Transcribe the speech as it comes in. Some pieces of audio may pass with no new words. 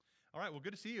All right, well,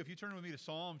 good to see you. If you turn with me to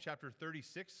Psalm chapter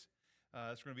 36,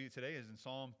 that's going to be today, is in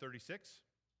Psalm 36.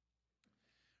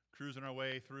 Cruising our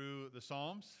way through the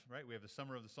Psalms, right? We have the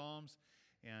summer of the Psalms,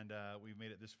 and we've made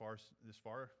it this far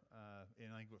in,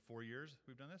 I think, 4 years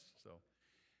we've done this, so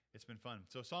it's been fun.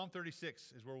 So Psalm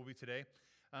 36 is where we'll be today.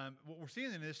 What we're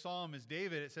seeing in this psalm is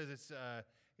David. It says it's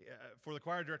for the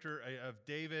choir director of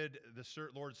David, the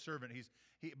Lord's servant.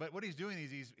 But what he's doing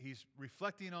is he's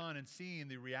reflecting on and seeing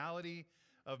the reality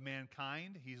of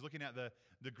mankind. He's looking at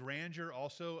the grandeur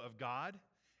also of God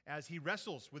as he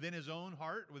wrestles within his own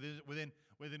heart,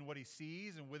 within what he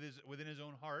sees and within his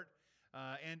own heart.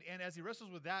 And as he wrestles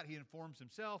with that, he informs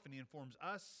himself and he informs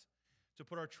us to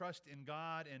put our trust in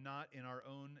God and not in our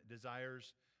own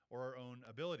desires or our own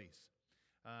abilities.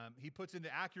 He puts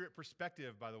into accurate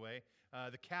perspective, by the way,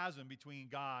 the chasm between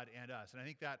God and us. And I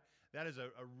think that is a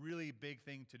really big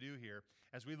thing to do here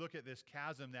as we look at this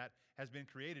chasm that has been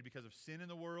created because of sin in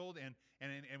the world and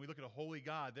we look at a holy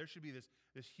God. There should be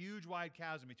this huge wide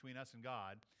chasm between us and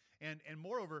God. And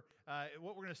moreover,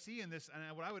 what we're going to see in this,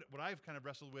 and what I've kind of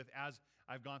wrestled with as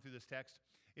I've gone through this text,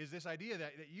 is this idea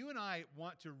that you and I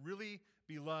want to really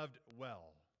be loved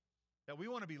well. That we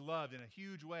want to be loved in a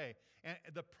huge way. And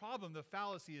the problem, the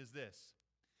fallacy is this.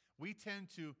 We tend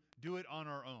to do it on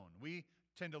our own. We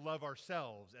tend to love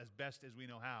ourselves as best as we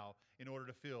know how in order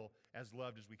to feel as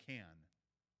loved as we can.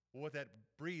 Well, what that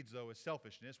breeds, though, is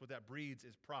selfishness. What that breeds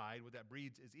is pride. What that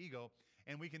breeds is ego.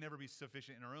 And we can never be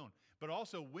sufficient in our own. But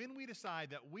also, when we decide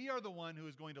that we are the one who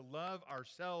is going to love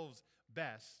ourselves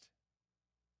best,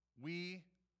 we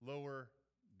lower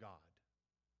God.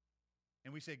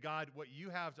 And we say, God, what you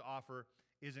have to offer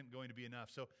isn't going to be enough.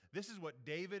 So this is what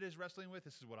David is wrestling with.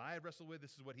 This is what I have wrestled with.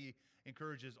 This is what he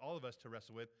encourages all of us to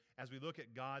wrestle with as we look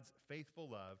at God's faithful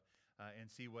love and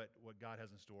see what God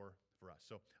has in store for us.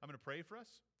 So I'm going to pray for us,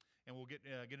 and we'll get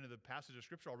into the passage of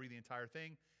Scripture. I'll read the entire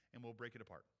thing, and we'll break it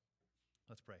apart.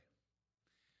 Let's pray.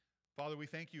 Father, we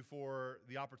thank you for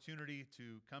the opportunity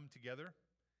to come together,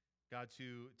 God,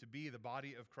 to be the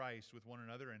body of Christ with one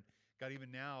another. And God,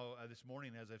 even now, this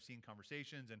morning, as I've seen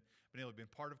conversations and been able to be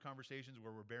part of conversations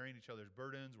where we're bearing each other's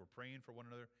burdens, we're praying for one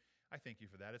another, I thank you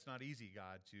for that. It's not easy,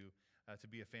 God, to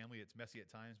be a family. It's messy at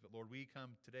times. But Lord, we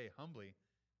come today humbly,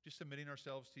 just submitting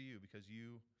ourselves to you because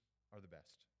you are the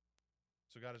best.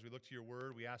 So God, as we look to your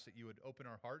word, we ask that you would open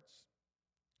our hearts,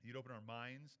 you'd open our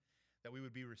minds, that we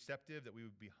would be receptive, that we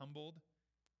would be humbled,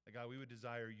 that God, we would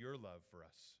desire your love for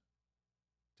us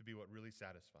to be what really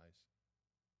satisfies.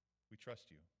 We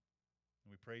trust you. And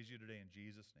we praise you today in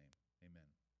Jesus' name. Amen.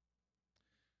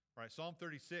 All right, Psalm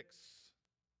 36.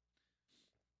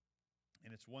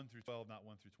 And it's 1 through 12, not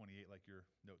 1 through 28 like your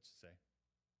notes say.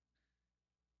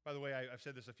 By the way, I've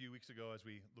said this a few weeks ago as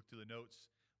we looked through the notes.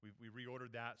 We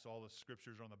reordered that, so all the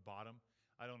scriptures are on the bottom.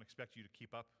 I don't expect you to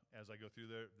keep up as I go through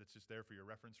there. That's just there for your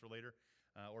reference for later.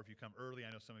 Or if you come early,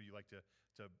 I know some of you like to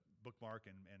bookmark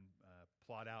and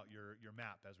plot out your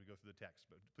map as we go through the text.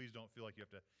 But please don't feel like you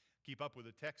have to keep up with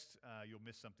the text. You'll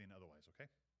miss something otherwise, okay?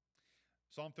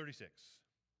 Psalm 36.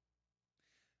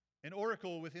 An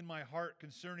oracle within my heart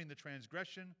concerning the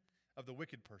transgression of the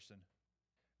wicked person.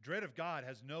 Dread of God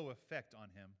has no effect on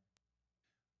him.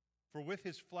 For with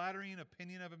his flattering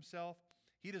opinion of himself,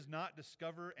 he does not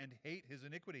discover and hate his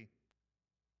iniquity.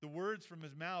 The words from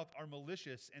his mouth are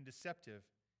malicious and deceptive.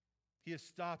 He has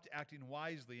stopped acting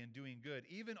wisely and doing good.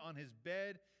 Even on his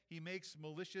bed, he makes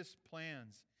malicious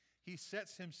plans. He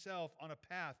sets himself on a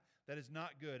path that is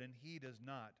not good, and he does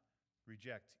not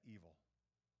reject evil.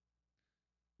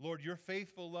 Lord, your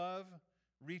faithful love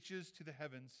reaches to the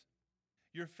heavens,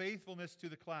 your faithfulness to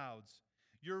the clouds.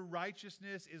 Your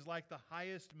righteousness is like the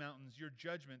highest mountains, your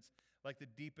judgments like the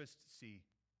deepest sea.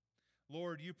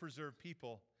 Lord, you preserve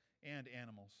people and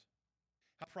animals.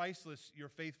 How priceless your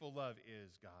faithful love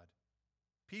is, God.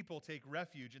 People take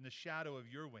refuge in the shadow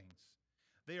of your wings.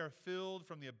 They are filled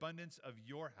from the abundance of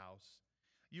your house.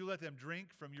 You let them drink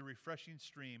from your refreshing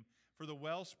stream, for the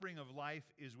wellspring of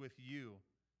life is with you.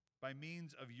 By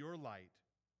means of your light,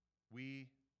 we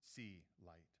see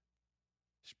light.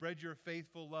 Spread your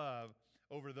faithful love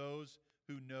over those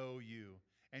who know you,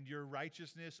 and your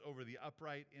righteousness over the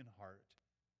upright in heart.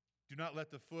 Do not let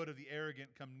the foot of the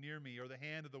arrogant come near me, or the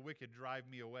hand of the wicked drive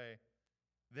me away.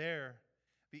 There,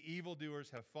 the evildoers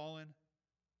have fallen.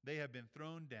 They have been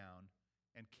thrown down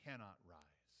and cannot rise.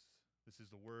 This is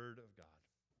the word of God.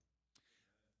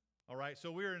 All right,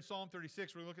 so we're in Psalm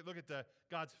 36. We're going to look at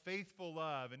God's faithful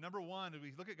love. And number one, as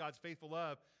we look at God's faithful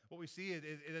love, what we see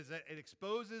is that it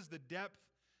exposes the depth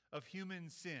of human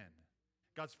sin.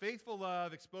 God's faithful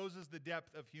love exposes the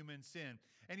depth of human sin.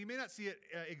 And you may not see it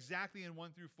exactly in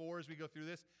 1 through 4 as we go through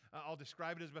this. I'll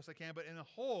describe it as best I can. But in a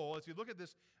whole, as you look at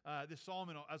this psalm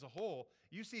as a whole,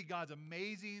 you see God's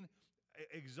amazing,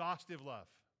 exhaustive love.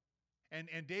 And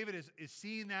David is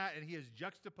seeing that, and he is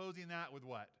juxtaposing that with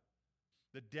what?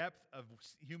 The depth of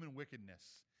human wickedness.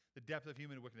 The depth of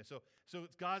human wickedness. So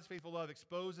it's God's faithful love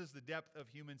exposes the depth of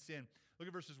human sin. Look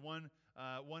at verses 1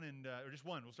 or just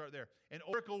 1. We'll start there. An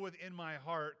oracle within my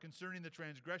heart concerning the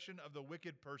transgression of the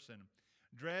wicked person.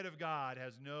 Dread of God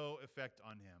has no effect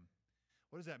on him.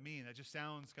 What does that mean? That just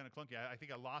sounds kind of clunky. I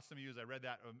think I lost some of you as I read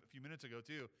that a few minutes ago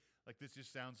too. Like this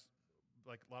just sounds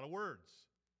like a lot of words.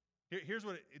 Here's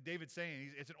what David's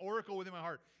saying. It's an oracle within my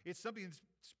heart. It's something that's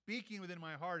speaking within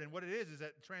my heart. And what it is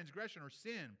that transgression or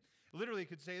sin. Literally, it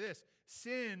could say this.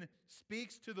 Sin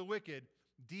speaks to the wicked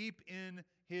deep in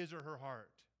his or her heart.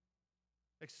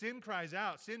 Like sin cries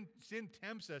out. Sin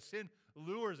tempts us. Sin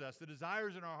lures us. The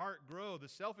desires in our heart grow. The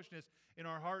selfishness in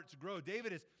our hearts grow.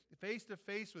 David is face to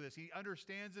face with this. He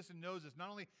understands this and knows this. Not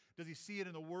only does he see it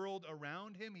in the world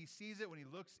around him, he sees it when he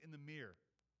looks in the mirror.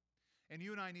 And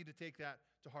you and I need to take that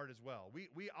to heart as well.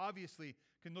 We obviously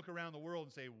can look around the world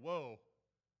and say, whoa,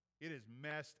 it is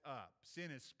messed up.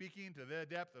 Sin is speaking to the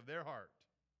depth of their heart.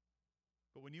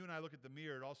 But when you and I look at the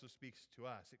mirror, it also speaks to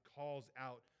us. It calls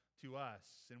out to us.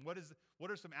 And what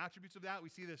are some attributes of that? We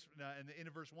see this in the end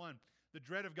of verse 1. The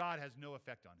dread of God has no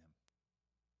effect on him.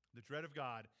 The dread of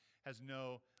God has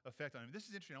no effect on him. This is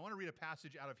interesting. I want to read a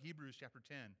passage out of Hebrews chapter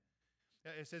 10.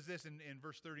 It says this in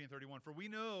verse 30 and 31. For we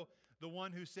know the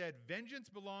one who said, vengeance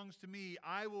belongs to me,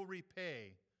 I will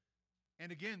repay.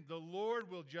 And again, the Lord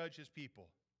will judge his people.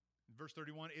 In verse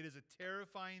 31, it is a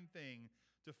terrifying thing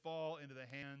to fall into the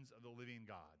hands of the living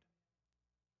God.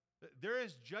 There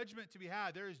is judgment to be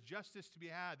had. There is justice to be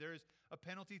had. There is a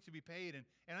penalty to be paid. And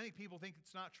I think people think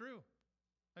it's not true.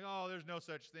 Like, oh, there's no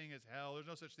such thing as hell. There's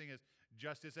no such thing as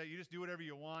justice. You just do whatever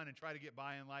you want and try to get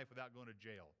by in life without going to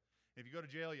jail. If you go to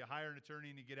jail, you hire an attorney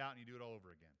and you get out and you do it all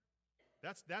over again.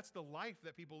 That's the life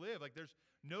that people live. Like there's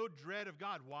no dread of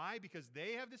God. Why? Because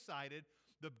they have decided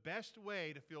the best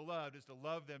way to feel loved is to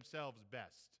love themselves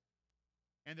best.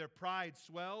 And their pride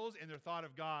swells and their thought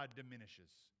of God diminishes.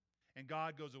 And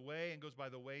God goes away and goes by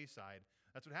the wayside.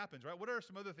 That's what happens, right? What are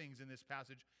some other things in this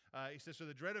passage? He says, so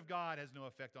the dread of God has no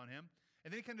effect on him.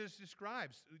 And then he kind of just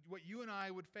describes what you and I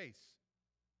would face.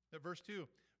 Verse 2,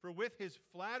 for with his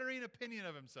flattering opinion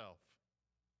of himself,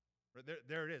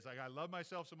 there it is. Like, I love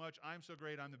myself so much. I'm so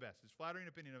great. I'm the best. His flattering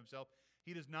opinion of himself.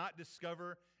 He does not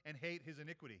discover and hate his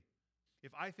iniquity.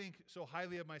 If I think so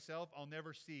highly of myself, I'll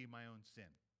never see my own sin.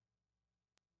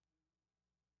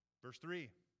 Verse 3,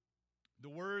 the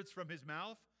words from his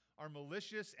mouth are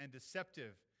malicious and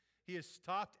deceptive. He has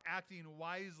stopped acting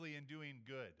wisely and doing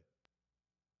good.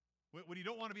 When you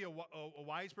don't want to be a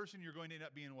wise person, you're going to end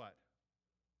up being what?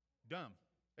 Dumb,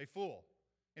 a fool.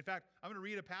 In fact, I'm going to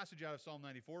read a passage out of Psalm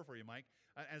 94 for you, Mike.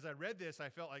 As I read this, I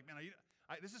felt like, man,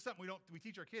 this is something we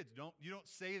teach our kids. You don't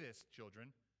say this, children.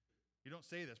 You don't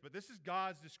say this. But this is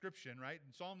God's description, right?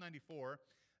 In Psalm 94,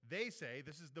 they say,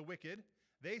 this is the wicked,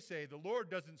 they say, the Lord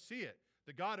doesn't see it.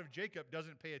 The God of Jacob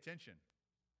doesn't pay attention.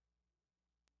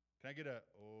 Can I get a,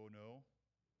 oh no,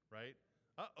 right?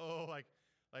 Uh-oh, like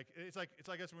it's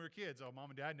like us when we were kids. Oh, mom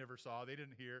and dad never saw, they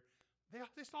didn't hear.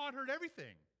 They saw and heard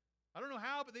everything. I don't know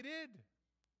how, but they did.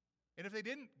 And if they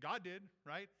didn't, God did,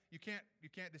 right? You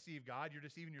can't deceive God. You're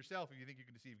deceiving yourself if you think you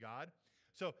can deceive God.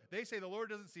 So they say the Lord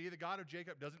doesn't see, the God of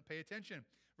Jacob doesn't pay attention.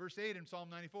 Verse 8 in Psalm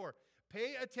 94,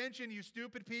 pay attention, you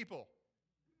stupid people.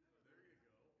 There you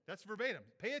go. That's verbatim.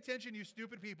 Pay attention, you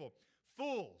stupid people.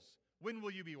 Fools, when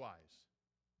will you be wise?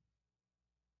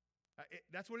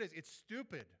 That's what it is. It's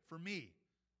stupid for me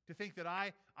to think that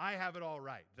I have it all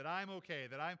right, that I'm okay,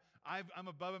 that I'm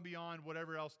above and beyond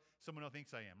whatever else someone else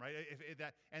thinks I am, right?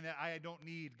 And that I don't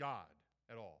need God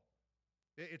at all.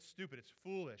 It's stupid. It's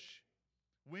foolish.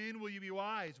 When will you be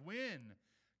wise? When?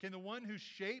 Can the one who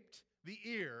shaped the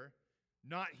ear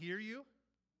not hear you?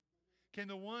 Can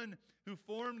the one who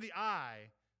formed the eye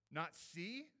not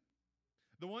see?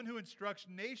 The one who instructs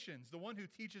nations, the one who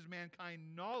teaches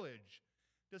mankind knowledge,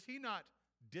 does he not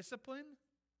discipline?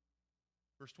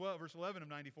 Verse 11 of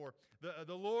 94,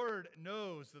 the Lord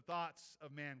knows the thoughts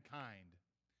of mankind.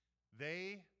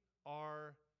 They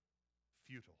are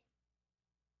futile.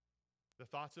 The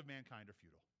thoughts of mankind are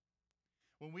futile.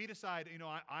 When we decide,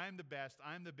 I'm the best,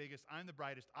 I'm the biggest, I'm the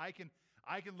brightest, I can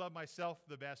love myself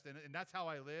the best, and that's how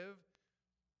I live,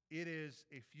 it is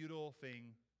a futile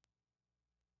thing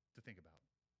to think about.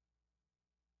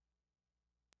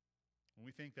 When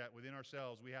we think that within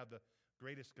ourselves we have the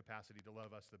greatest capacity to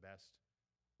love us the best,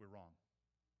 we're wrong.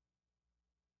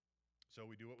 So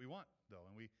we do what we want, though,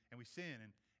 and we sin,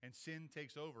 and sin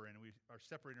takes over, and we are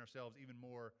separating ourselves even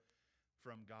more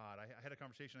from God. I had a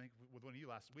conversation, I think, with one of you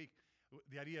last week,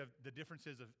 the idea of the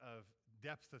differences of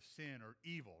depth of sin or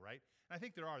evil, right? And I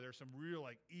think there's some real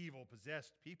like evil,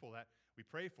 possessed people that we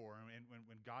pray for, and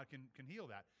when God can heal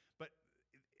that. But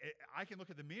I can look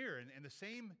at the mirror, and the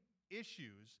same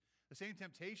issues, the same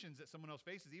temptations that someone else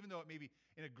faces, even though it may be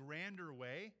in a grander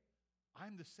way,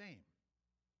 I'm the same.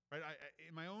 Right?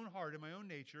 In my own heart, in my own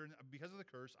nature, and because of the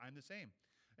curse, I'm the same.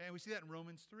 And we see that in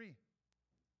Romans 3.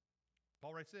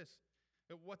 Paul writes this.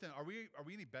 What then? Are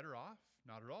we any better off?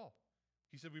 Not at all.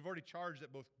 He said we've already charged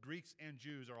that both Greeks and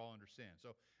Jews are all under sin. So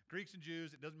Greeks and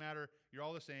Jews, it doesn't matter. You're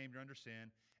all the same. You're under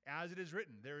sin. As it is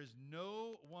written, there is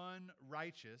no one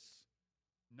righteous,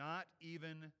 not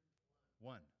even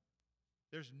one.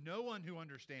 There's no one who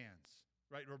understands,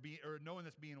 right? Or no one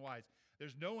that's being wise.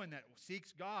 There's no one that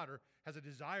seeks God or has a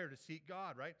desire to seek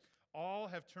God, right? All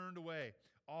have turned away.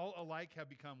 All alike have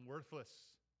become worthless.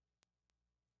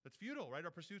 That's futile, right?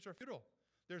 Our pursuits are futile.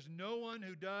 There's no one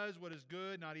who does what is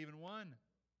good, not even one.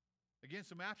 Again,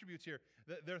 some attributes here.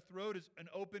 Their throat is an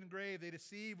open grave. They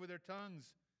deceive with their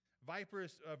tongues.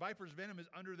 Viper's venom is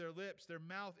under their lips. Their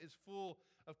mouth is full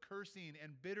of cursing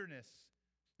and bitterness.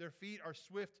 Their feet are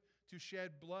swift to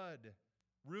shed blood.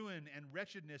 Ruin and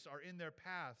wretchedness are in their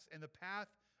paths, and the path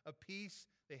of peace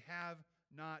they have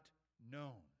not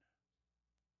known.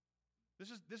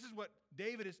 This is what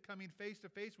David is coming face to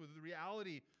face with, the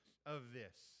reality of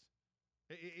this.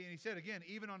 And he said again,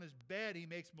 even on his bed he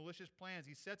makes malicious plans.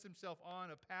 He sets himself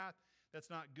on a path that's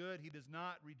not good. He does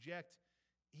not reject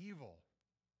evil.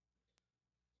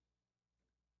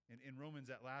 In Romans,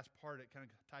 that last part, it kind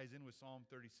of ties in with Psalm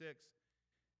 36,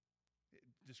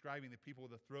 describing the people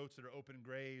with the throats that are open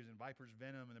graves and viper's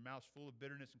venom and their mouths full of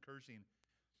bitterness and cursing.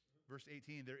 Verse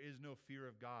 18, there is no fear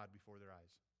of God before their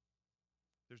eyes.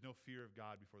 There's no fear of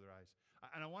God before their eyes.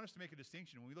 And I want us to make a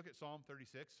distinction. When we look at Psalm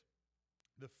 36,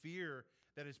 the fear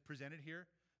that is presented here,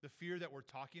 the fear that we're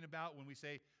talking about when we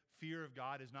say fear of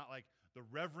God is not like the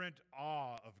reverent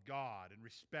awe of God and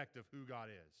respect of who God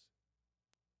is.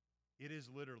 It is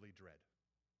literally dread.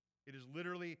 It is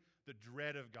literally the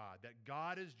dread of God, that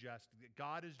God is just, that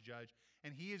God is judge,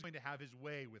 and he is going to have his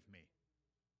way with me.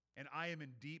 And I am in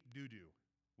deep doo-doo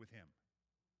with him.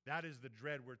 That is the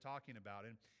dread we're talking about.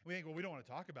 And we think, well, we don't want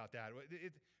to talk about that.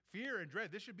 Fear and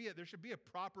dread, there should be a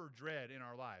proper dread in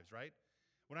our lives, right?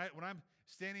 When I'm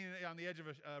standing on the edge of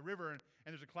a river and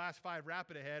there's a class 5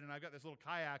 rapid ahead and I've got this little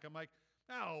kayak, I'm like,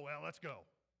 oh, well, let's go.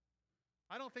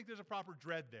 I don't think there's a proper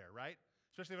dread there, right?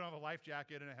 Especially if I don't have a life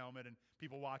jacket and a helmet and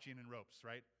people watching and ropes,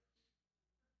 right?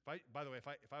 By the way, if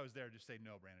I was there, just say,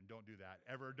 no, Brandon, don't do that.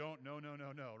 Ever, don't, no,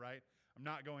 right? I'm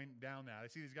not going down that. I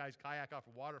see these guys kayak off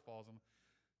of waterfalls.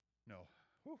 No.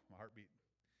 Whew, my heartbeat.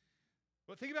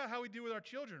 But think about how we do with our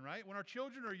children, right? When our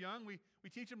children are young, we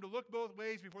teach them to look both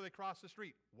ways before they cross the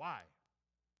street. Why?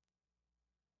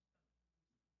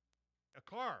 A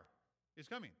car is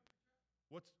coming.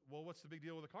 What's the big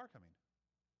deal with a car coming?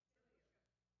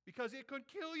 Because it could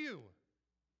kill you.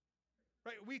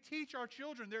 Right? We teach our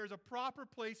children there is a proper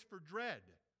place for dread.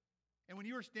 And when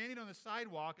you are standing on the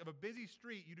sidewalk of a busy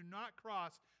street, you do not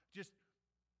cross just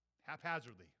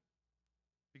haphazardly,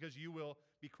 because you will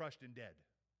be crushed and dead.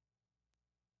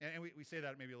 And we say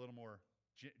that maybe a little more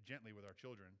gently with our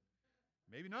children.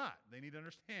 Maybe not. They need to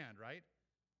understand, right?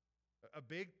 A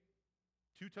big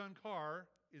 2-ton car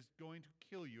is going to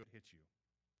kill you if it hits you.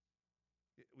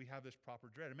 We have this proper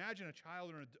dread. Imagine a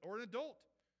child or an adult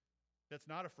that's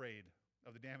not afraid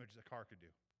of the damage the car could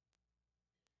do.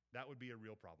 That would be a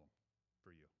real problem for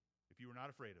you if you were not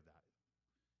afraid of that.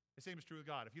 The same is true with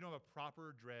God. If you don't have a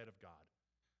proper dread of God,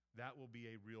 that will be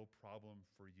a real problem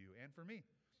for you and for me.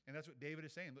 And that's what David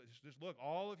is saying. Just look,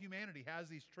 all of humanity has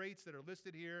these traits that are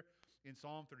listed here in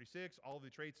Psalm 36, all of the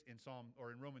traits in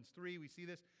Romans 3. We see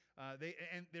this.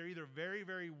 They're either very,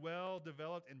 very well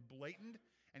developed and blatant,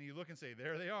 and you look and say,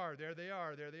 there they are, there they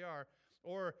are, there they are,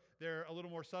 or they're a little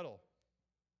more subtle.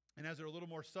 And as they're a little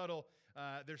more subtle,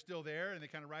 they're still there, and they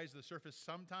kind of rise to the surface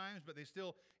sometimes, but they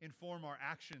still inform our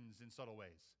actions in subtle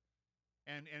ways.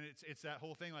 And it's that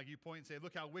whole thing, like you point and say,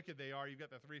 look how wicked they are. You've got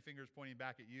the 3 fingers pointing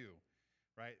back at you,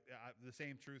 right? The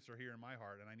same truths are here in my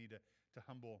heart, and I need to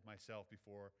humble myself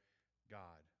before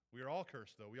God. We are all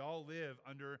cursed, though. We all live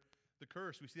under the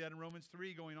curse. We see that in Romans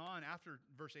 3 going on after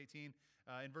verse 18.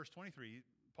 In verse 23,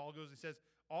 Paul goes and says,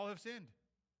 all have sinned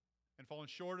and fallen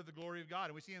short of the glory of God.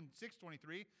 And we see in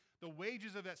 6:23, the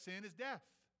wages of that sin is death.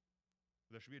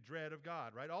 There should be a dread of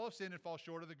God, right? All have sinned and fall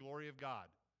short of the glory of God.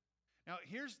 Now,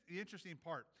 here's the interesting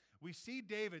part. We see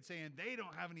David saying they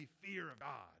don't have any fear of God.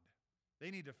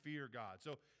 They need to fear God.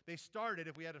 So they started,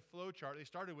 if we had a flow chart, they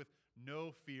started with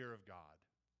no fear of God.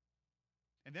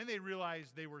 And then they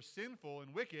realized they were sinful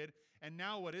and wicked, and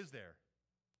now what is there?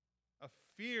 A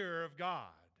fear of God.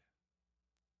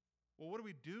 Well, what do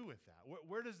we do with that?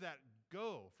 Where does that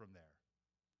go from there?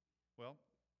 Well,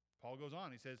 Paul goes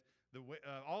on. He says,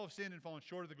 all have sinned and fallen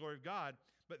short of the glory of God,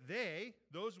 but they,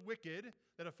 those wicked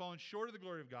that have fallen short of the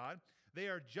glory of God, they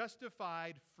are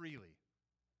justified freely.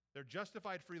 They're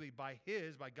justified freely by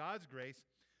God's grace,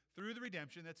 through the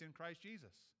redemption that's in Christ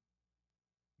Jesus.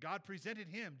 God presented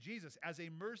him, Jesus, as a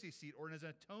mercy seat or as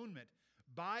an atonement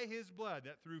by his blood,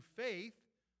 that through faith,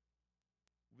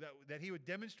 that he would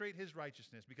demonstrate his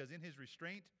righteousness, because in his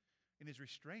restraint,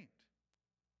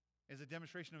 is a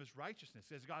demonstration of his righteousness.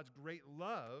 As God's great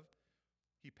love,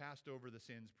 he passed over the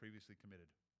sins previously committed.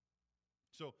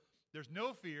 So there's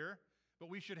no fear, but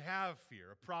we should have fear,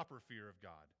 a proper fear of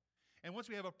God. And once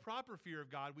we have a proper fear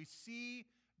of God, we see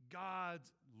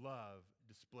God's love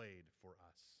displayed for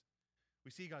us.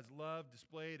 We see God's love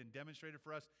displayed and demonstrated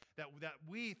for us, that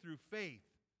we, through faith,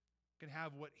 can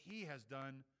have what he has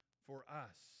done for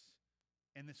us.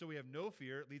 And then, so we have no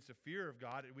fear. It leads to fear of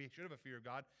God. We should have a fear of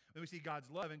God. Then we see God's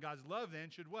love, and God's love then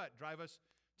should what? Drive us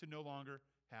to no longer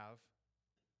have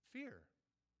fear.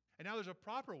 And now there's a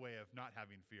proper way of not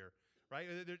having fear, right?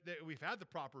 We've had the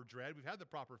proper dread. We've had the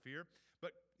proper fear,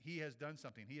 but he has done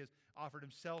something. He has offered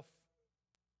himself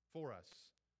for us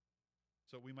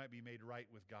so we might be made right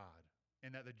with God.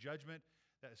 And that the judgment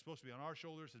that is supposed to be on our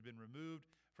shoulders has been removed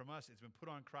from us. It's been put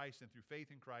on Christ, and through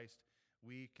faith in Christ,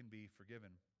 we can be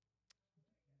forgiven.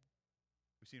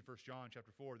 We see in 1 John chapter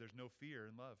 4, there's no fear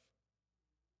in love.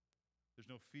 There's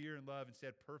no fear in love.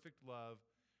 Instead, perfect love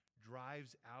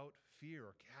drives out fear,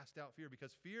 or casts out fear,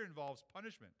 because fear involves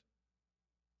punishment.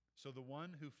 So the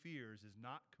one who fears is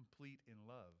not complete in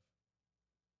love.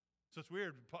 So it's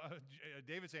weird.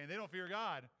 David's saying they don't fear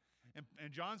God.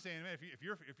 And John's saying, man, if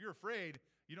you're afraid,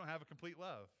 you don't have a complete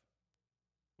love.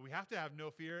 But we have to have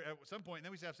no fear at some point. And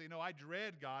then we have to say, no, I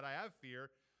dread God. I have fear.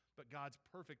 But God's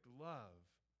perfect love,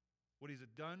 what he's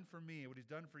done for me, what he's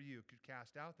done for you, could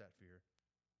cast out that fear.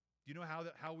 Do you know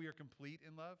how we are complete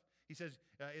in love? He says,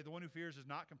 the one who fears is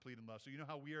not complete in love. So you know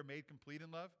how we are made complete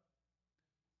in love?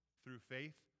 Through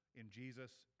faith in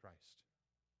Jesus Christ.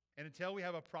 And until we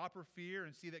have a proper fear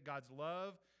and see that God's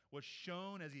love was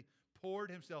shown as he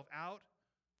poured himself out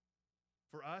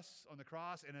for us on the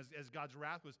cross, and as God's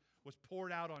wrath was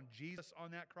poured out on Jesus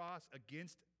on that cross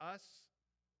against us,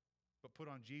 but put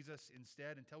on Jesus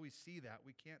instead, until we see that,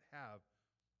 we can't have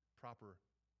proper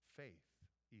faith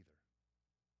either.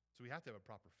 So we have to have a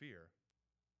proper fear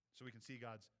so we can see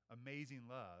God's amazing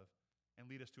love and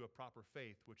lead us to a proper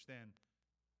faith, which then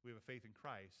we have a faith in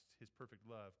Christ. His perfect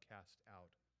love casts out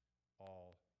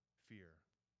all fear.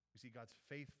 We see God's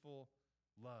faithful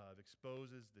love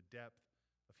exposes the depth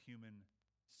of human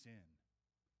sin.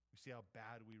 We see how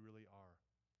bad we really are.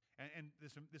 And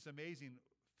this amazing,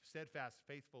 steadfast,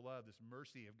 faithful love, this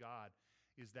mercy of God,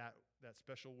 is that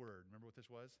special word. Remember what this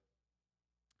was?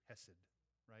 Hesed,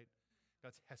 right?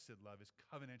 God's hesed love, his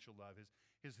covenantal love,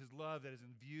 his love that is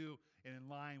in view and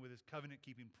in line with his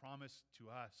covenant-keeping promise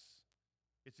to us.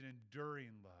 It's an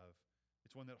enduring love.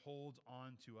 It's one that holds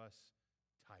on to us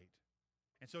tight.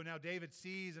 And so now David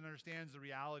sees and understands the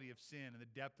reality of sin and the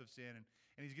depth of sin,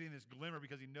 and he's getting this glimmer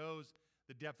because he knows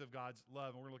the depth of God's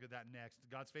love, and we're going to look at that next.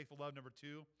 God's faithful love, number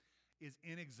 2, is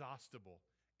inexhaustible,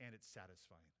 and it's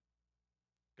satisfying.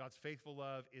 God's faithful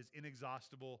love is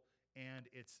inexhaustible, and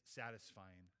it's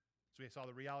satisfying. So we saw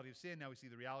the reality of sin. Now we see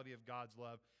the reality of God's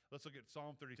love. Let's look at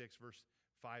Psalm 36, verse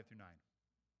 5 through 9.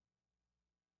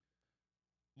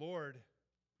 Lord,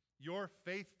 your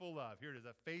faithful love, here it is,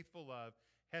 a faithful love,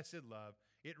 hesed love,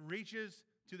 it reaches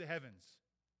to the heavens.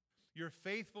 Your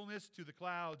faithfulness to the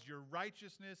clouds, your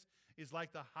righteousness is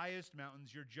like the highest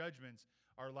mountains, your judgments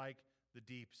are like the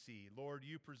deep sea. Lord,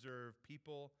 you preserve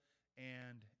people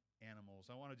and animals.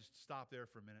 I want to just stop there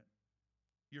for a minute.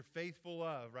 Your faithful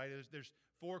love, right? There's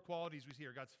 4 qualities we see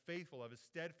here. God's faithful love, his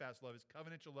steadfast love, his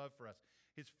covenantal love for us.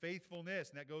 His faithfulness,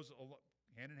 and that goes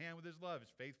hand in hand with his love,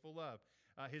 his faithful love.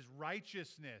 His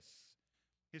righteousness,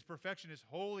 his perfection, his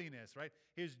holiness, right?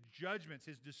 His judgments,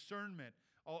 his discernment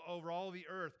over all the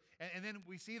earth. And then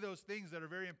we see those things that are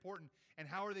very important. And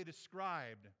how are they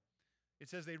described? It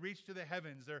says they reach to the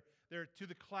heavens. They're to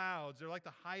the clouds. They're like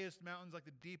the highest mountains, like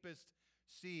the deepest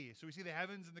sea. So we see the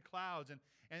heavens and the clouds, and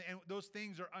those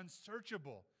things are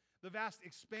unsearchable. The vast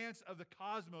expanse of the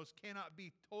cosmos cannot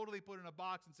be totally put in a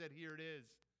box and said, here it is.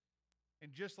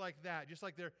 And just like that, just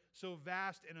like they're so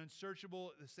vast and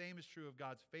unsearchable, the same is true of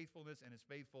God's faithfulness and his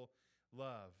faithful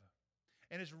love.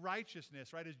 and his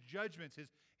righteousness, right? His judgments,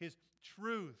 his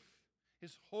truth,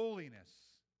 his holiness.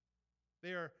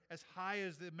 They are as high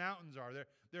as the mountains are.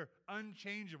 They're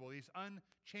unchangeable, these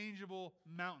unchangeable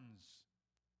mountains.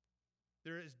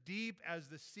 They're as deep as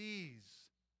the seas.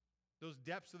 Those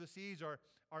depths of the seas are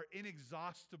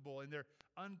inexhaustible and they're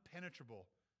unpenetrable.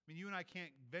 I mean, you and I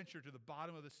can't venture to the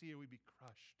bottom of the sea or we'd be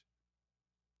crushed.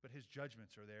 But his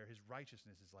judgments are there. His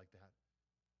righteousness is like that.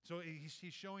 So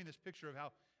he's showing this picture of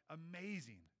how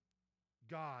amazing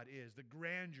God is, the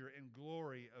grandeur and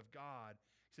glory of God.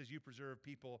 He says, you preserve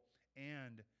people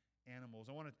and animals.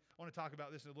 I want to talk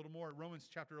about this a little more. Romans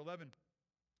chapter 11,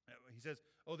 he says,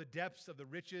 oh, the depths of the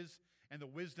riches and the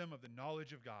wisdom of the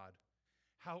knowledge of God.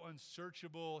 How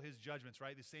unsearchable his judgments,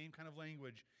 right? The same kind of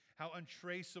language. How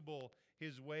untraceable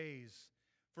his ways.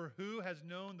 For who has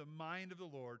known the mind of the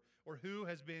Lord, or who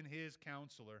has been his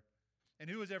counselor? And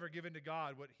who has ever given to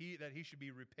God that he should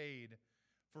be repaid?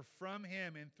 For from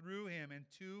him and through him and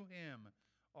to him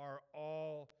are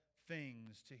all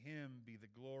things. To him be the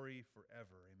glory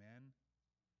forever. Amen?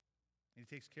 And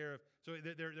he takes care of, so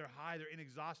they're high, they're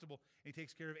inexhaustible. And he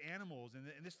takes care of animals. And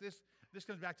this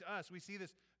comes back to us. We see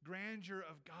this grandeur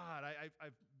of God.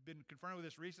 I've been confronted with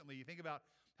this recently. You think about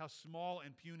how small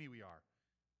and puny we are.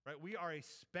 Right? We are a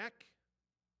speck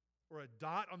or a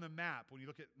dot on the map when you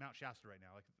look at Mount Shasta right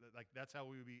now. Like that's how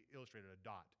we would be illustrated, a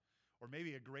dot. Or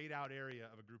maybe a grayed out area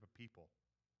of a group of people.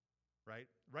 Right?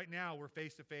 Right now we're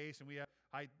face to face and we have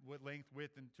height, length,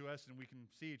 width, and to us and we can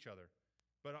see each other.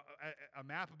 But a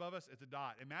map above us, it's a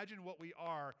dot. Imagine what we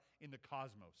are in the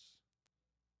cosmos.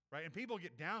 Right? And people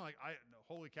get down like,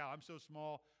 holy cow, I'm so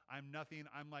small, I'm nothing,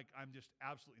 I'm just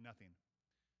absolutely nothing.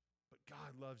 But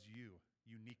God loves you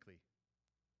uniquely.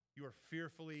 You are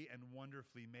fearfully and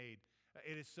wonderfully made.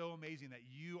 It is so amazing that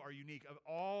you are unique. Of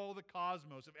all the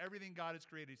cosmos, of everything God has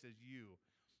created, he says you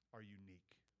are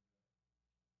unique.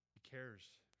 He cares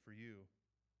for you.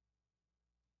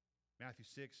 Matthew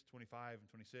 6, 25 and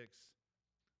 26.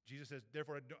 Jesus says,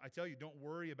 therefore, I tell you, don't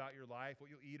worry about your life, what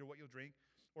you'll eat or what you'll drink,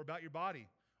 or about your body,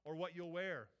 or what you'll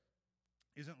wear.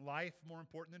 Isn't life more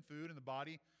important than food, and the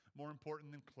body more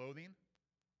important than clothing?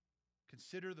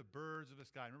 Consider the birds of the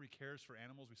sky. Remember, he cares for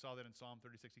animals. We saw that in Psalm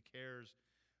 36. He cares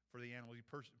for the animals. He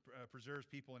preserves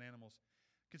people and animals.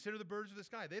 Consider the birds of the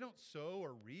sky. They don't sow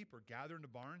or reap or gather into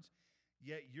barns,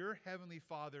 yet your heavenly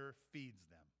Father feeds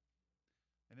them.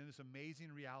 And then this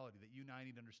amazing reality that you and I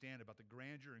need to understand about the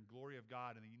grandeur and glory of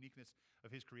God and the uniqueness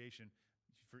of his creation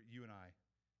for you and I.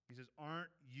 He says,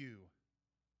 aren't you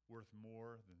worth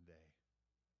more than they?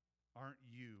 Aren't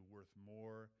you worth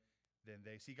more than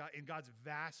they? See, God, in God's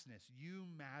vastness, you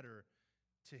matter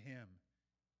to him.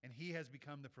 And he has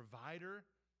become the provider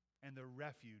and the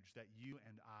refuge that you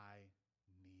and I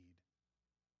need.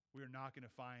 We are not going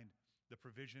to find the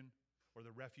provision or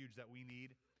the refuge that we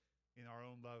need in our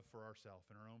own love for ourselves,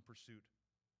 in our own pursuit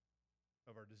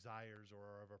of our desires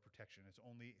or of our protection. It's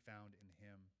only found in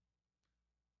him.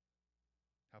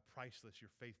 How priceless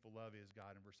your faithful love is,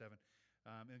 God, in verse 7.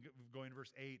 And going to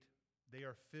verse 8, they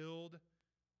are filled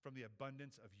from the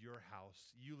abundance of your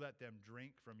house. You let them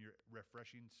drink from your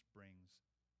refreshing springs.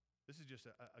 This is just,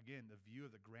 again, the view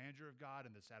of the grandeur of God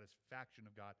and the satisfaction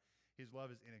of God. His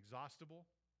love is inexhaustible,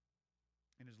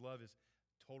 and his love is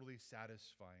totally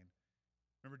satisfying.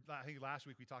 Remember, I think last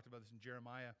week we talked about this in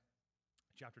Jeremiah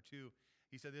chapter 2.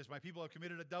 He said this, my people have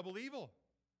committed a double evil.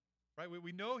 Right?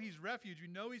 We know he's refuge. We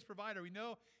know he's provider. We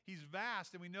know he's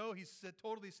vast, and we know he's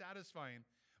totally satisfying.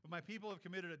 But my people have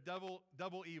committed a double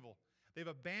evil. They've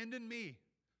abandoned me,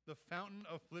 the fountain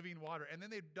of living water. And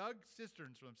then they've dug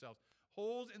cisterns for themselves,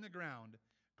 holes in the ground,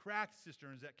 cracked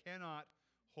cisterns that cannot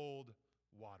hold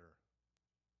water.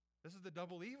 This is the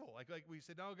double evil. Like we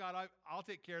said, no, God, I'll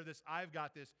take care of this. I've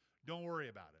got this. Don't worry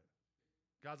about it.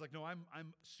 God's like, no,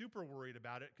 I'm super worried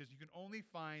about it because you can only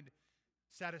find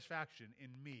satisfaction in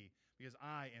me because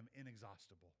I am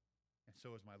inexhaustible. And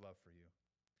so is my love for you.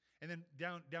 And then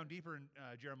down deeper in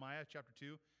Jeremiah chapter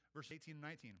 2, verse 18 and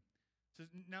 19. It says,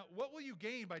 now what will you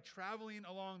gain by traveling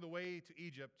along the way to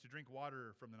Egypt to drink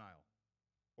water from the Nile?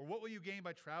 Or what will you gain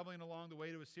by traveling along the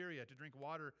way to Assyria to drink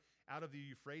water out of the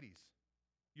Euphrates?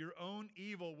 Your own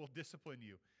evil will discipline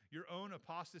you. Your own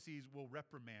apostasies will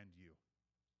reprimand you.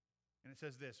 And it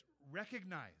says this,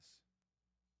 recognize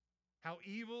how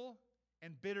evil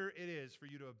and bitter it is for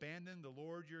you to abandon the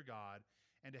Lord your God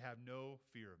and to have no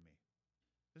fear of me.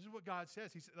 This is what God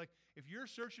says. He said, like, if you're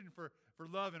searching for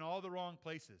love in all the wrong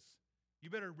places, you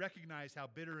better recognize how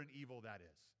bitter and evil that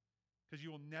is, because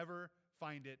you will never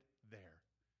find it there.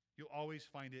 You'll always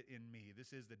find it in me.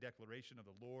 This is the declaration of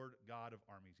the Lord God of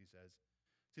armies, he says.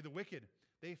 See, the wicked,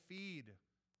 they feed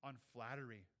on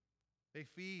flattery. They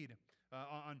feed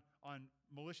on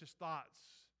malicious thoughts.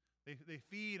 They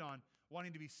feed on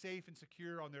wanting to be safe and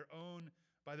secure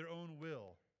by their own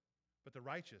will. But the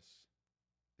righteous,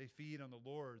 they feed on the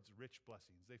Lord's rich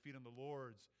blessings. They feed on the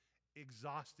Lord's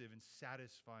exhaustive and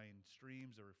satisfying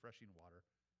streams of refreshing water.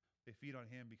 They feed on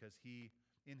Him because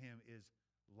in Him is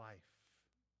life.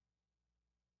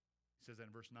 He says that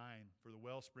in verse 9, for the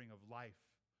wellspring of life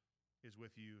is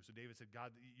with you. So David said,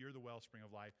 God, you're the wellspring of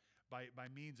life. By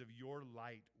means of your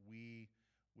light, we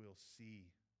will see.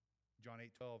 John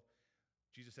 8:12,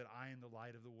 Jesus said, I am the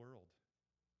light of the world.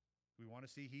 We want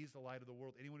to see He's the light of the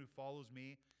world. Anyone who follows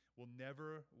me will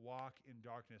never walk in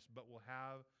darkness, but will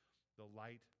have the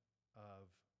light of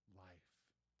life.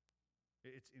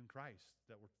 It's in Christ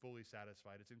that we're fully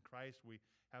satisfied. It's in Christ we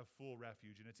have full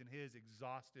refuge, and it's in His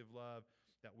exhaustive love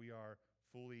that we are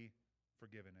fully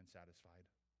forgiven and satisfied.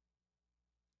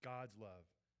 God's love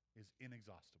is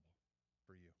inexhaustible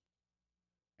for you.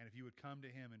 And if you would come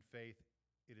to Him in faith,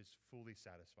 it is fully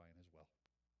satisfying as well.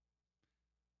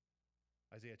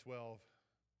 Isaiah 12,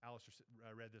 Alistair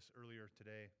read this earlier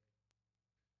today.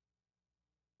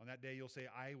 On that day you'll say,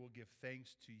 I will give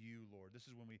thanks to you, Lord. This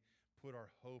is when we put our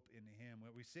hope in Him.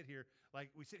 When we sit here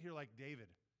like David.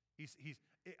 He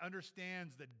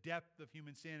understands the depth of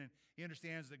human sin, and he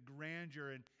understands the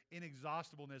grandeur and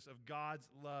inexhaustibleness of God's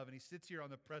love. And he sits here on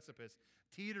the precipice,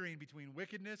 teetering between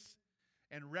wickedness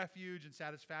and refuge and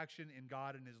satisfaction in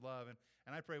God and His love.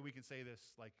 And I pray we can say this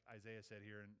like Isaiah said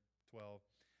here in 12.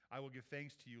 I will give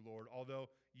thanks to you, Lord. Although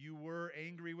you were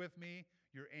angry with me,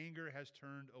 your anger has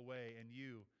turned away, and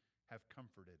you have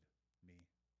comforted me.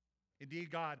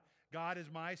 Indeed, God is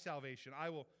my salvation. I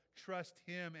will trust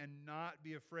Him and not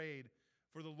be afraid.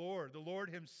 For the Lord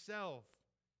Himself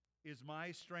is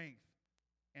my strength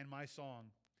and my song.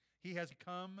 He has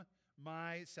become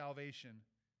my salvation.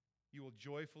 You will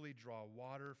joyfully draw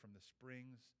water from the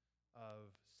springs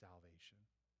of salvation.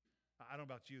 I don't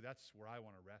know about you, that's where I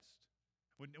want to rest.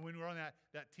 When we're on that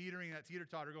teetering, that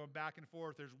teeter-totter going back and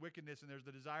forth, there's wickedness and there's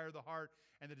the desire of the heart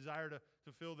and the desire to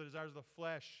fulfill the desires of the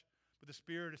flesh. But the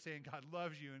Spirit is saying God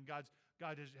loves you and God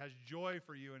has joy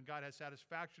for you and God has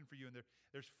satisfaction for you, and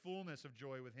there's fullness of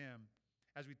joy with Him.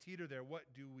 As we teeter there, what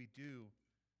do we do?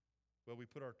 Well, we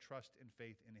put our trust and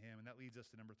faith in Him. And that leads us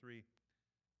to number 3.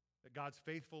 That God's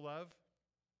faithful love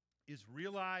is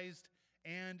realized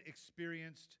and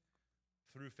experienced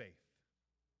through faith.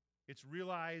 It's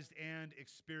realized and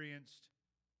experienced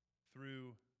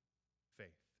through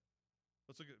faith.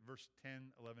 Let's look at verse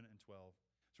 10, 11, and 12.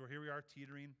 So here we are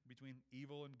teetering between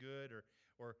evil and good,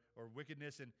 or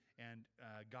wickedness and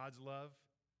God's love.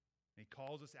 And He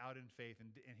calls us out in faith.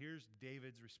 And here's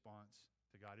David's response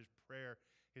to God, his prayer,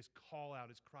 his call out,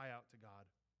 his cry out to God.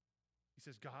 He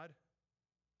says, God,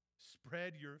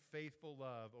 spread your faithful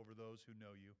love over those who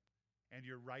know you, and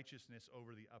your righteousness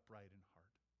over the upright in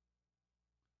heart.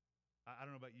 I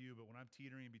don't know about you, but when I'm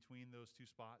teetering between those two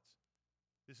spots,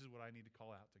 this is what I need to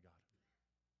call out to God.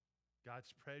 God,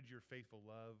 spread your faithful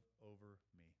love over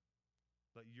me.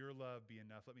 Let your love be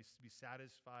enough. Let me be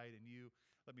satisfied in you.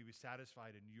 Let me be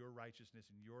satisfied in your righteousness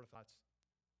and your thoughts.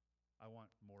 I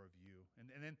want more of you.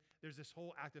 And then there's this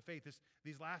whole act of faith.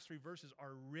 These last 3 verses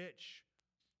are rich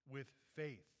with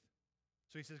faith.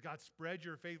 So he says, God, spread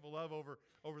your faithful love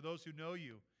over those who know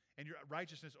you, and your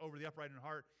righteousness over the upright in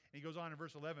heart. And he goes on in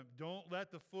verse 11, don't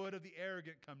let the foot of the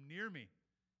arrogant come near me,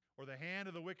 or the hand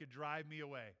of the wicked drive me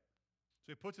away.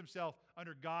 So he puts himself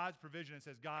under God's provision and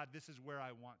says, God, this is where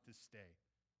I want to stay.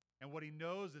 And what he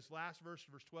knows, this last verse,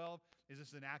 verse 12, is this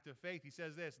is an act of faith. He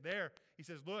says this, he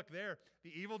says, look, there,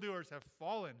 the evildoers have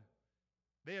fallen.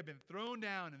 They have been thrown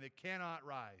down and they cannot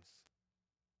rise.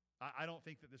 I don't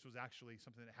think that this was actually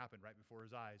something that happened right before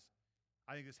his eyes.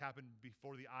 I think this happened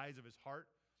before the eyes of his heart,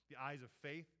 the eyes of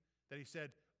faith, that he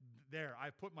said, there, I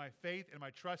put my faith and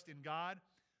my trust in God.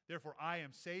 Therefore, I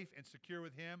am safe and secure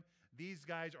with Him. These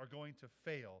guys are going to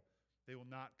fail. They will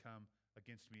not come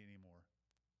against me anymore.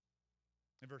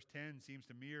 And verse 10 seems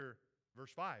to mirror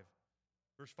verse 5.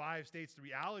 Verse 5 states the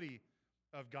reality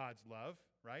of God's love,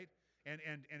 right? And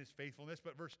His faithfulness.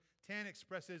 But verse 10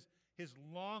 expresses his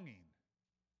longing.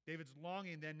 David's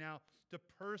longing then now to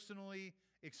personally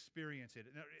experience it.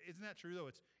 Now, isn't that true, though?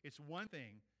 It's one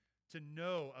thing to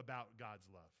know about God's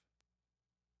love.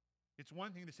 It's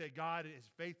one thing to say God is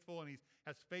faithful and He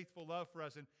has faithful love for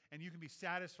us, and you can be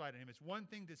satisfied in Him. It's one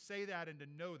thing to say that and to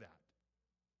know that.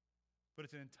 But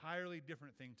it's an entirely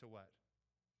different thing to what?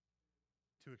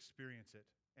 To experience it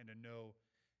and to know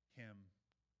Him.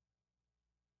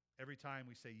 Every time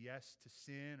we say yes to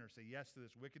sin or say yes to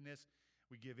this wickedness,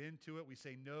 we give in to it. We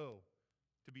say no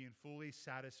to being fully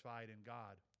satisfied in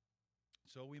God.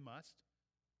 So we must,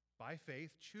 by faith,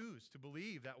 choose to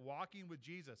believe that walking with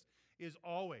Jesus is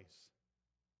always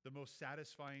the most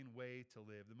satisfying way to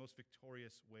live, the most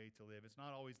victorious way to live. It's not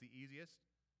always the easiest.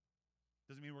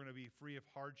 Doesn't mean we're going to be free of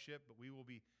hardship, but we will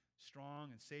be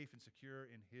strong and safe and secure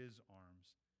in his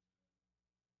arms.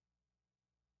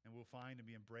 And we'll find and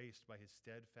be embraced by his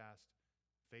steadfast,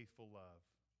 faithful love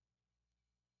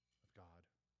of God.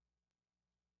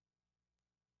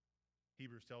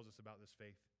 Hebrews tells us about this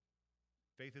faith.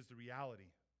 Faith is the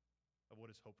reality of what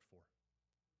is hoped for.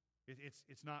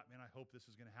 It's not, man, I hope this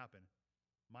is going to happen.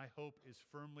 My hope is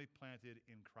firmly planted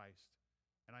in Christ.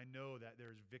 And I know that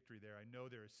there is victory there. I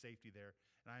know there is safety there.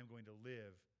 And I am going to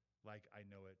live like I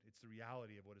know it. It's the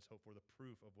reality of what is hoped for, the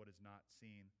proof of what is not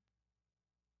seen.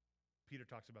 Peter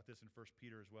talks about this in 1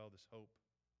 Peter as well, this hope.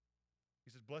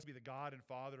 He says, blessed be the God and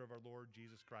Father of our Lord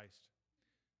Jesus Christ.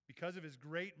 Because of his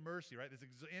great mercy, right? This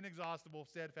inexhaustible,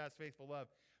 steadfast, faithful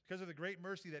love. Because of the great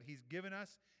mercy that he's given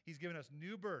us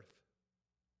new birth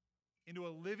into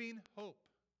a living hope.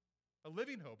 A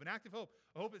living hope, an active hope.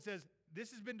 A hope that says,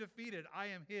 this has been defeated. I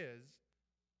am his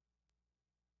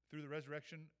through the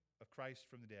resurrection of Christ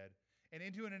from the dead. And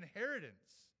into an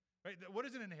inheritance, right? What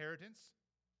is an inheritance?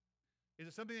 Is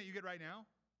it something that you get right now?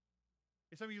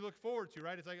 It's something you look forward to,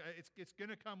 right? It's like it's going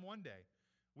to come one day.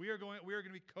 We are going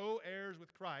to be co-heirs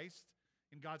with Christ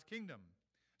in God's kingdom.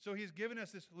 So he's given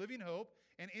us this living hope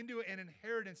and into an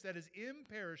inheritance that is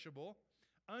imperishable,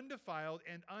 undefiled,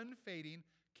 and unfading,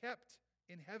 kept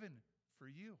in heaven for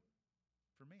you,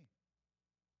 for me.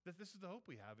 This is the hope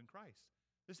we have in Christ.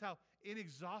 This is how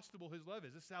inexhaustible his love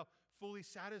is. This is how fully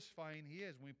satisfying he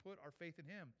is when we put our faith in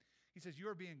him. He says you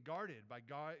are being guarded by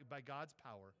God's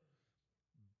power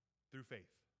through faith.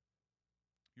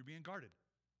 You're being guarded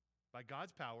by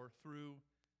God's power through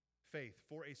faith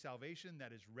for a salvation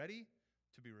that is ready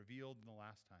to be revealed in the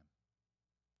last time.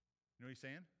 You know what he's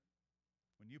saying?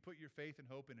 When you put your faith and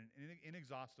hope in an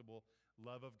inexhaustible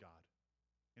love of God,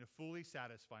 in a fully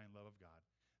satisfying love of God,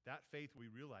 that faith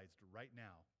we realized right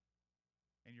now,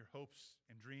 and your hopes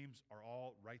and dreams are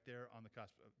all right there on the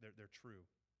cusp. They're true.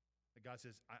 That God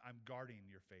says, I'm guarding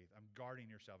your faith. I'm guarding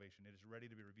your salvation. It is ready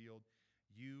to be revealed.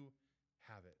 You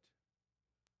have it.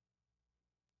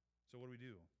 So what do we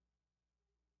do?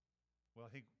 Well,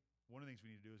 I think one of the things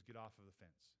we need to do is get off of the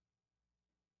fence.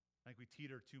 I think we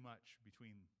teeter too much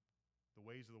between the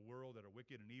ways of the world that are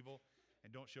wicked and evil and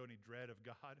don't show any dread of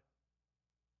God.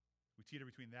 We teeter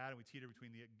between that and we teeter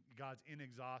between God's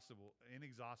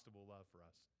inexhaustible love for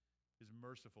us, his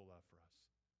merciful love for us.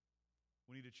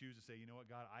 We need to choose to say, you know what,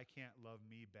 God, I can't love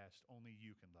me best. Only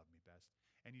you can love me best.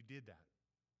 And you did that.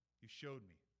 You showed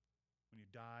me when you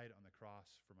died on the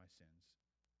cross for my sins.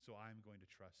 So I'm going to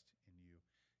trust in you.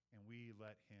 And we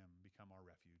let him become our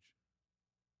refuge.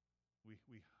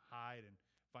 We hide and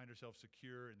find ourselves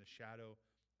secure in the shadow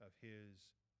of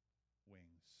his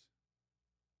wings.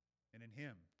 And in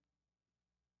him,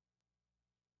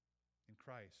 in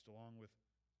Christ, along with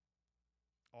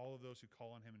all of those who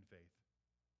call on him in faith,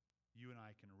 you and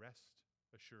I can rest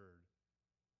assured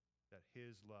that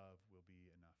his love will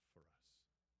be enough for us,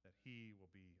 that he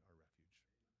will be our refuge.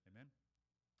 Amen?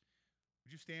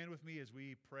 Would you stand with me as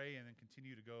we pray and then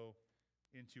continue to go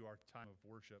into our time of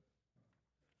worship?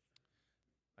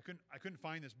 I couldn't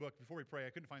find this book. Before we pray, I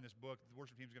couldn't find this book. The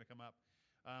worship team's going to come up.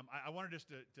 I wanted us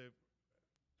to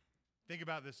think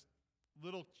about this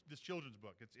children's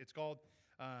book. It's called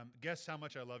Guess How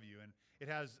Much I Love You, and it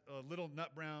has little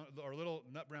nut brown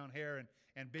hair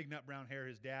and big nut brown hair,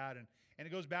 his dad, and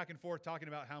it goes back and forth talking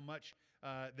about how much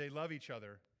they love each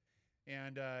other,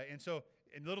 and so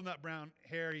in little nut brown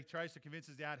hair, he tries to convince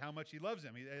his dad how much he loves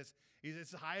him. He's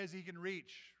as high as he can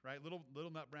reach, right?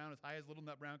 Little nut brown, as high as little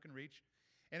nut brown can reach,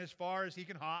 and as far as he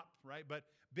can hop, right? But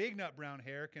big nut brown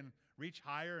hair can reach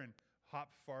higher and hop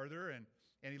farther, and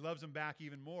he loves him back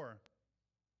even more.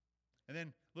 And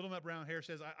then little nut brown hair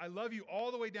says, I love you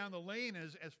all the way down the lane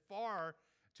as far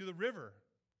to the river.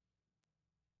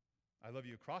 I love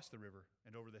you across the river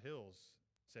and over the hills,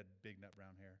 said big nut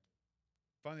brown hair.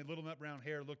 Finally, little nut brown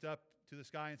hair looked up to the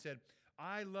sky and said,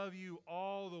 I love you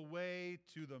all the way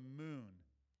to the moon.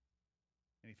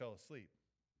 And he fell asleep.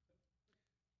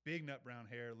 Big nut brown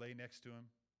hair lay next to him,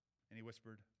 and he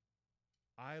whispered,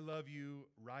 I love you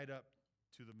right up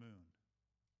to the moon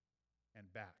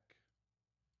and back.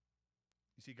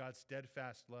 You see, God's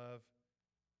steadfast love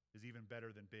is even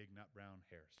better than big nut brown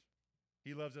hairs.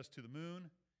 He loves us to the moon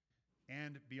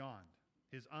and beyond.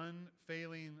 His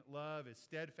unfailing love, his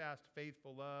steadfast,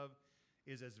 faithful love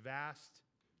is as vast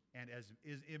and as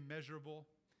is immeasurable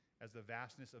as the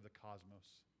vastness of the cosmos.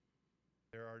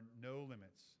 There are no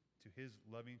limits to his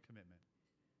loving commitment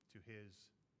to his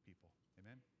people.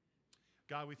 Amen?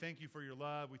 God, we thank you for your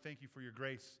love. We thank you for your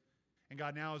grace. And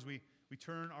God, now as we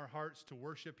turn our hearts to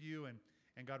worship you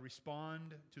and God,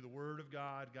 respond to the word of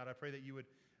God, God, I pray that you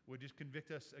would just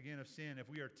convict us again of sin. If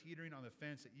we are teetering on the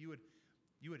fence, that you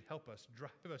would help us,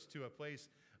 drive us to a place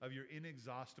of your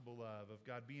inexhaustible love, of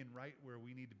God being right where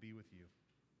we need to be with you.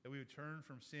 That we would turn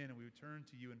from sin and we would turn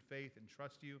to you in faith and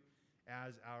trust you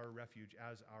as our refuge,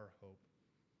 as our hope.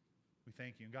 We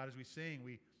thank you. And God, as we sing,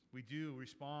 we do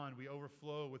respond, we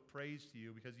overflow with praise to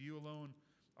you because you alone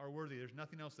are worthy. There's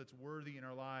nothing else that's worthy in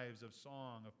our lives of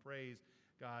song, of praise,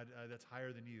 God, that's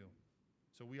higher than you.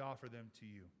 So we offer them to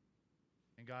you.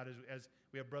 And God, as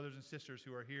we have brothers and sisters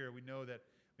who are here, we know that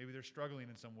maybe they're struggling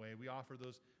in some way. We offer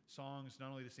those songs not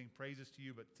only to sing praises to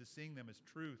you, but to sing them as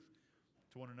truth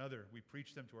to one another. We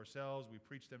preach them to ourselves. We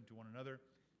preach them to one another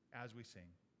as we sing.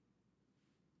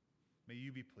 May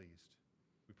you be pleased.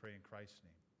 We pray in Christ's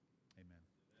name. Amen.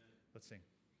 Let's sing.